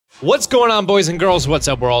What's going on, boys and girls? What's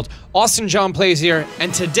up, world? Austin John Plays here,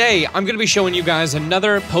 and today I'm going to be showing you guys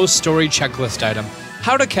another post-story checklist item: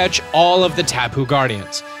 how to catch all of the Tapu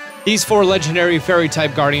Guardians. These 4 legendary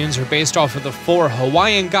fairy-type guardians are based off of the 4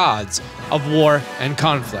 Hawaiian gods of war and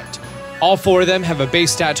conflict. All 4 of them have a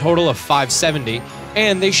base stat total of 570,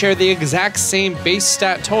 and they share the exact same base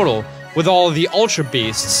stat total with all of the Ultra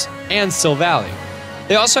Beasts and Silvally.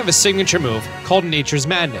 They also have a signature move called Nature's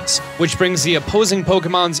Madness, which brings the opposing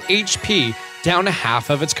Pokemon's HP down to half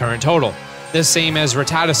of its current total, the same as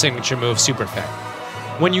Rattata's signature move Super Fang.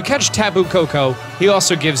 When you catch Tapu Koko, he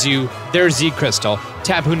also gives you their Z Crystal,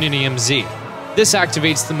 Tapu Ninium Z. This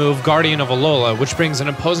activates the move Guardian of Alola, which brings an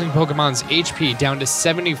opposing Pokemon's HP down to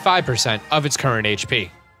 75% of its current HP.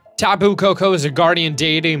 Tapu Koko is a guardian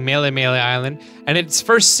deity in Melee Island, and it's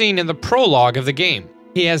first seen in the prologue of the game.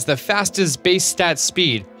 He has the fastest base stat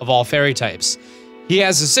speed of all fairy types. He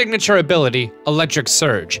has a signature ability, Electric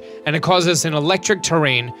Surge, and it causes an electric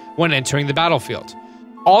terrain when entering the battlefield.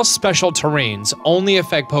 All special terrains only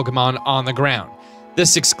affect Pokemon on the ground.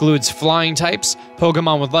 This excludes flying types,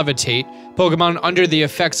 Pokemon with Levitate, Pokemon under the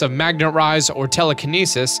effects of Magnet Rise or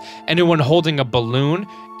Telekinesis, anyone holding a balloon,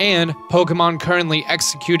 and Pokemon currently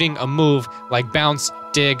executing a move like Bounce,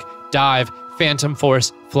 Dig, Dive, Phantom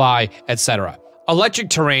Force, Fly, etc. Electric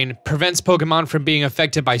terrain prevents Pokemon from being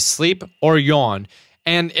affected by sleep or yawn,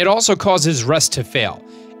 and it also causes rest to fail.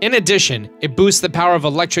 In addition, it boosts the power of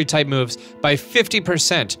electric type moves by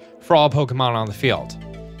 50% for all Pokemon on the field.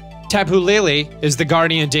 Tapu Lele is the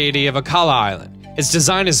guardian deity of Alola Island. Its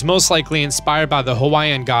design is most likely inspired by the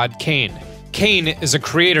Hawaiian god Kane. Kane is a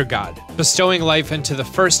creator god, bestowing life into the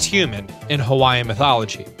first human in Hawaiian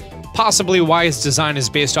mythology, possibly why its design is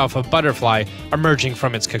based off a butterfly emerging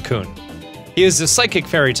from its cocoon. He is a psychic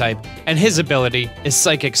fairy type, and his ability is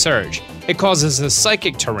Psychic Surge. It causes a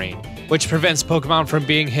psychic terrain, which prevents Pokemon from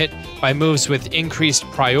being hit by moves with increased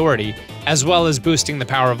priority, as well as boosting the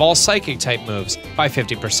power of all psychic type moves by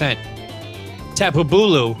 50%. Tapu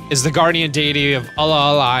Bulu is the guardian deity of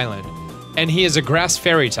Alola Island, and he is a grass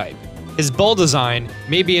fairy type. His bull design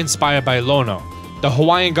may be inspired by Lono, the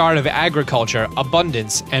Hawaiian god of agriculture,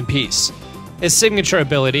 abundance, and peace. His signature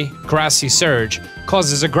ability, Grassy Surge,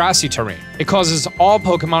 causes a grassy terrain. It causes all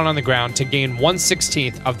Pokemon on the ground to gain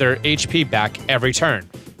 1/16 of their HP back every turn,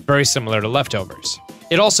 very similar to Leftovers.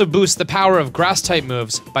 It also boosts the power of grass-type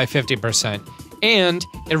moves by 50%, and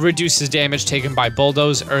it reduces damage taken by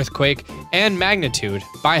Bulldoze, Earthquake, and Magnitude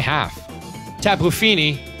by half. Tapu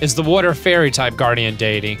Fini is the water fairy-type guardian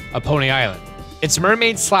deity of Poni Island. Its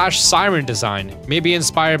mermaid/siren design may be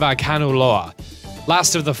inspired by Kanuloa,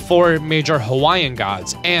 last of the 4 major Hawaiian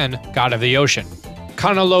gods and god of the ocean.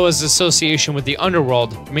 Kanuloa's association with the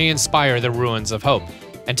underworld may inspire the Ruins of Hope,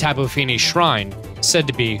 and Tapu Fini's shrine said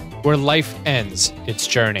to be where life ends its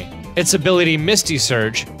journey. Its ability Misty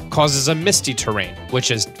Surge causes a misty terrain, which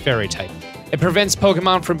is fairy type. It prevents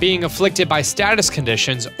Pokemon from being afflicted by status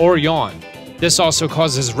conditions or yawn. This also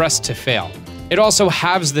causes rest to fail. It also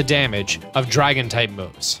halves the damage of dragon type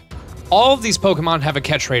moves. All of these Pokemon have a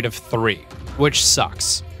catch rate of 3, which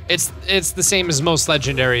sucks. It's the same as most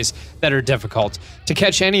legendaries that are difficult. To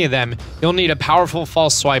catch any of them, you'll need a powerful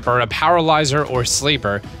False Swiper, a Paralyzer, or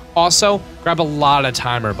Sleeper. Also, grab a lot of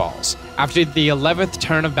Timer Balls. After the 11th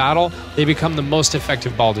turn of battle, they become the most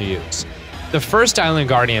effective ball to use. The first Island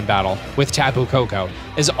Guardian battle, with Tapu Koko,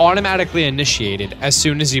 is automatically initiated as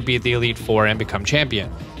soon as you beat the Elite Four and become champion.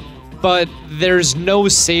 But there's no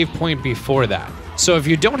save point before that. So if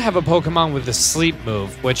you don't have a Pokemon with a Sleep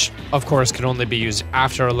move, which of course can only be used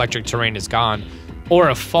after electric terrain is gone, or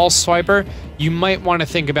a False Swiper, you might want to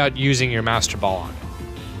think about using your Master Ball on it.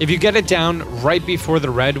 If you get it down right before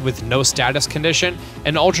the red with no status condition,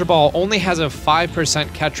 an Ultra Ball only has a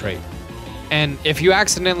 5% catch rate. And if you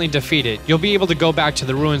accidentally defeat it, you'll be able to go back to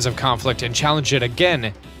the Ruins of Conflict and challenge it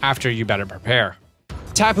again after you better prepare.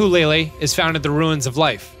 Tapu Lele is found at the Ruins of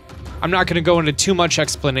Life. I'm not going to go into too much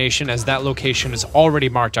explanation as that location is already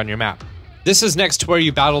marked on your map. This is next to where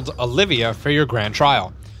you battled Olivia for your grand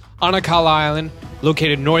trial, on Alola Island,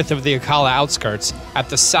 located north of the Alola outskirts at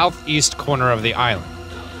the southeast corner of the island.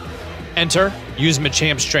 Enter, use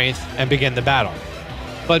Machamp Strength, and begin the battle.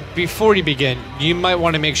 But before you begin, you might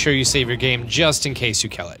want to make sure you save your game just in case you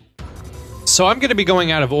kill it. So I'm going to be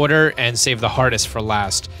going out of order and save the hardest for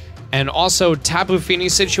last. And also, Tapu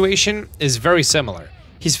Fini's situation is very similar.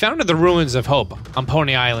 He's found at the Ruins of Hope on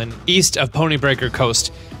Poni Island, east of Ponybreaker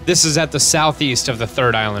Coast. This is at the southeast of the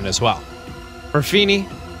 3rd island as well. For Fini,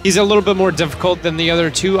 he's a little bit more difficult than the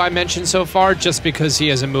other 2 I mentioned so far, just because he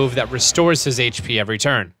has a move that restores his HP every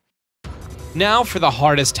turn. Now for the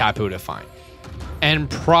hardest Tapu to find, and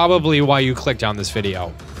probably why you clicked on this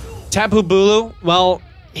video. Tapu Bulu, well,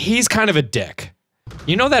 he's kind of a dick.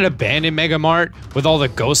 You know that abandoned Mega Mart with all the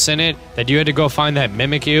ghosts in it that you had to go find that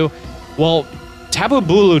mimic you? Well, Tapu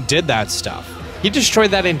Bulu did that stuff. He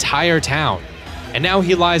destroyed that entire town. And now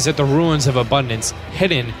he lies at the ruins of abundance,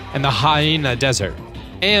 hidden in the Hyena Desert.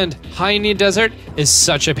 And Hyena Desert is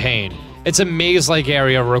such a pain. It's a maze-like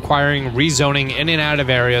area requiring rezoning in and out of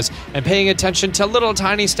areas and paying attention to little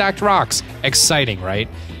tiny stacked rocks. Exciting, right?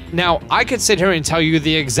 Now, I could sit here and tell you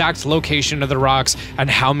the exact location of the rocks and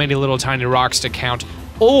how many little tiny rocks to count,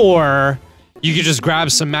 or you could just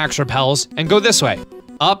grab some max repels and go this way.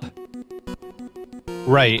 Up,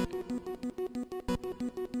 right,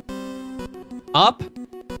 up,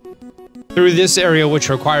 through this area which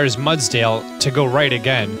requires Mudsdale to go right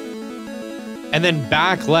again, and then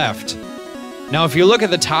back left. Now if you look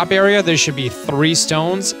at the top area, there should be 3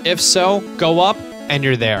 stones. If so, go up and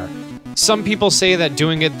you're there. Some people say that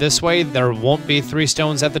doing it this way, there won't be 3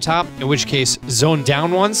 stones at the top, in which case zone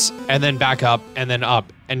down once, and then back up, and then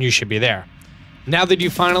up, and you should be there. Now that you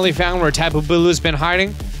finally found where Tapu Bulu's been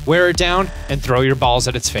hiding, wear it down and throw your balls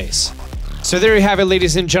at its face. So there you have it,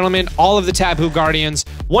 ladies and gentlemen, all of the Tapu Guardians.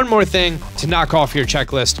 One more thing to knock off your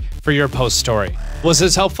checklist for your post story. Was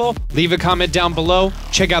this helpful? Leave a comment down below.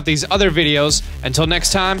 Check out these other videos. Until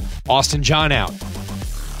next time, Austin John out.